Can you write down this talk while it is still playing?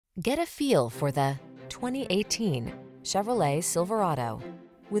Get a feel for the 2018 Chevrolet Silverado.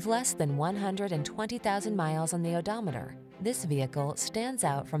 With less than 120,000 miles on the odometer, this vehicle stands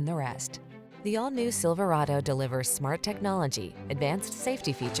out from the rest. The all-new Silverado delivers smart technology, advanced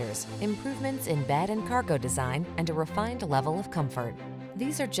safety features, improvements in bed and cargo design, and a refined level of comfort.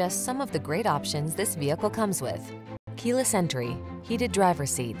 These are just some of the great options this vehicle comes with: keyless entry, heated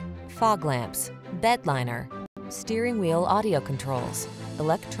driver's seat, fog lamps, bed liner, steering wheel audio controls,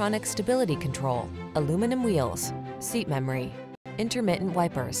 electronic stability control, aluminum wheels, seat memory, intermittent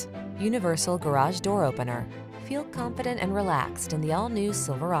wipers, universal garage door opener. Feel confident and relaxed in the all-new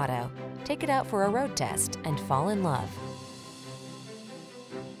Silverado. Take it out for a road test and fall in love.